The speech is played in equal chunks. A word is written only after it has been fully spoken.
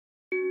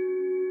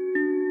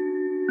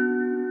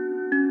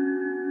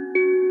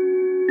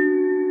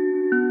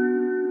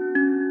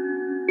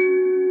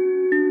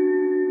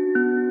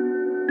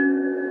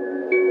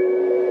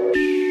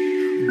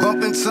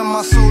Bump into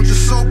my soldiers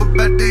sober,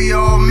 bet they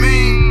all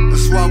mean.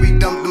 That's why we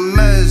dump the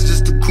meds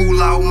just to cool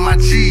out my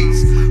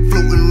G's.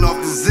 Floating off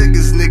the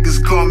ziggers,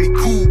 niggas call me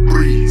Cool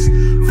Breeze.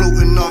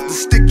 Floating off the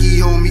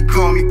sticky, homie,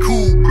 call me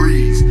Cool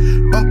Breeze.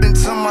 Bump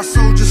into my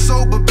soldiers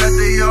sober, bet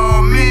they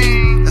all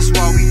mean. That's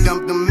why we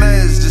dump the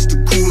meds just to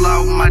cool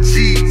out my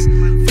G's.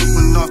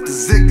 Floating off the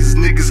ziggers,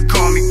 niggas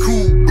call me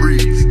Cool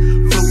Breeze.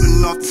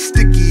 Floating off the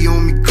sticky,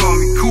 homie, call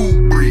me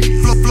Cool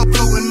Breeze.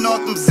 Floating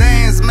off them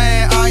Zans,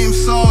 man, I am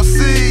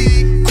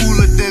saucy.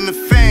 Cooler than a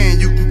fan,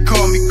 you can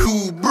call me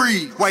Cool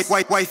Breeze.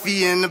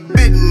 Wifey in the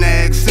bit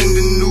nag,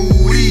 sending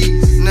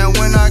nudies. Now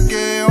when I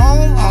get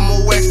home,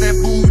 I'ma wax that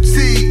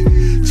booty.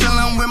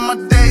 Chillin' with my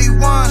day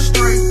one,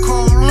 straight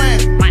cold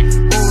lamp.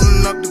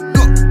 Rolling up the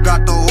gook,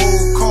 got the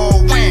whole car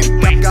wham.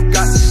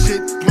 Got the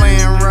shit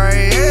playing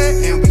right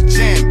here, and we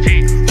jam.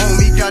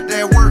 Homie got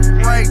that work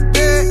right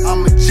there,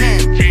 I'm a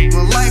jam.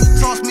 When life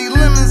toss me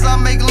lemons, I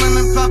make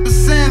lemon pepper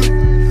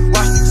salmon.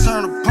 Watch me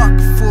turn a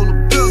pocket full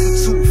of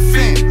bills into a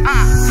fan.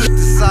 Flip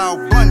the South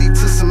Bunny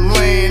to some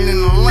land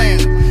in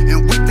Atlanta.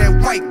 And with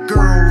that white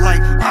girl,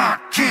 like, I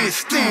can't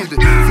stand it.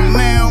 From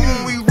now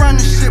on, we run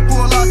the shit,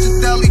 pull out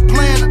your deli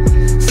planner.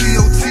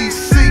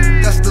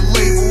 COTC, that's the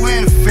label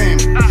and the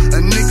family. A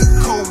nigga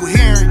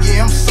coherent,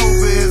 yeah, I'm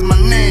sober as my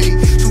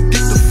nanny. So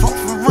get the fuck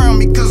around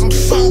me, cause I'm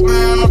sober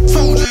and I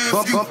told you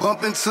if you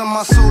bump into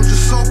my soldiers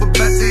sober,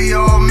 bet they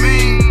all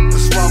mean.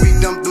 That's why we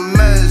dump the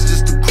meds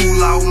just to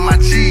cool out my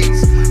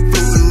G's.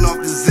 Floating off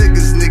the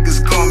ziggers,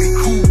 niggas call me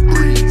Cool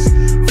Breeze.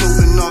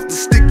 Floating off the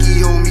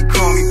sticky, homie,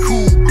 call me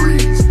Cool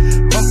Breeze.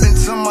 Bump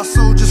into my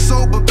soldiers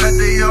sober, bet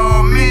they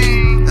all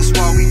mean. That's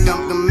why we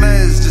dump the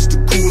meds just to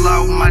cool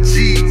out my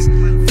G's.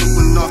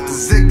 Floating off the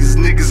ziggers,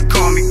 niggas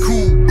call me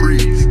Cool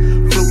Breeze.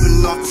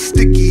 Floating off the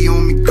sticky,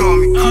 homie, call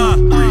me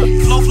Cool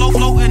Breeze.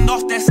 Floating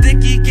off that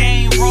sticky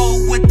game,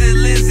 roll with the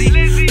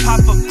Lizzie.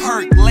 Pop a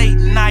perk, late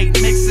night,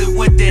 mix it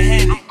with the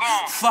Henny.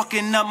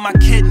 Fucking up my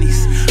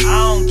kidneys, I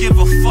don't give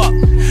a fuck.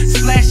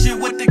 Splash it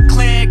with the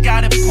clear,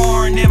 got it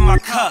pouring in my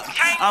cup.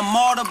 I'm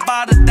all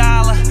about $1,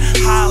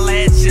 holla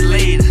at you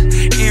later.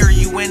 Air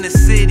you in the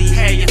city,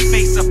 have your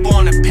face up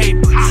on the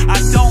paper. I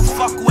don't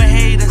fuck with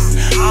haters,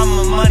 I'm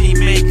a money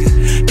maker.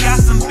 Got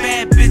some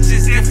bad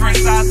bitches, different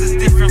sizes,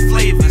 different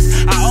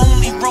flavors. I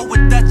only roll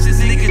with Dutchess,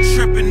 nigga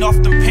tripping off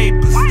them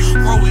papers.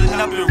 Rolling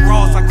up in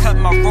Raws, I cut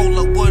my roll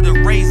up with a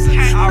razor.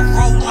 I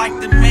roll like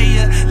the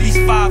mayor, at least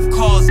 5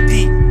 cars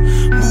deep.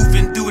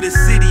 Moving through the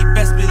city,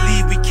 best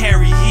believe we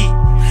carry heat.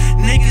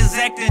 Niggas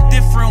acting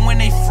different when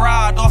they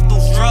fried off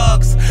those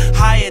drugs.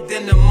 Higher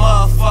than the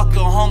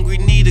motherfucker, hungry,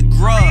 need a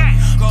grub.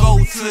 Go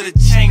to the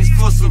chains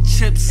for some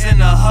chips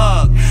and a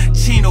hug.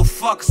 Chino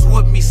fucks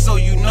with me, so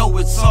you know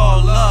it's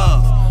all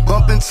love.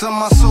 Bump into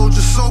my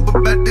soldiers sober,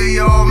 bet they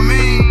all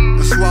mean.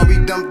 That's why we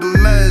dump the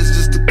meds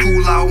just to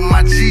cool out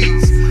my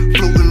G's.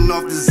 Floating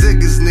off the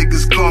ziggers,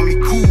 niggas call me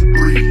Cool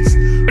Breeze.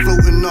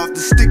 Floating off the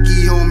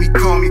sticky, homie,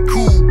 call me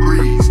Cool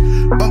Breeze.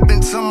 Bump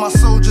into my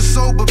soldiers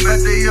sober, bet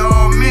they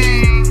all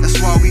mean. That's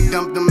why we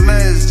dump the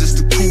meds just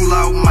to cool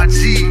out my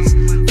G's.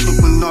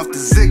 Floating off the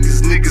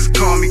ziggers, niggas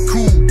call me Cool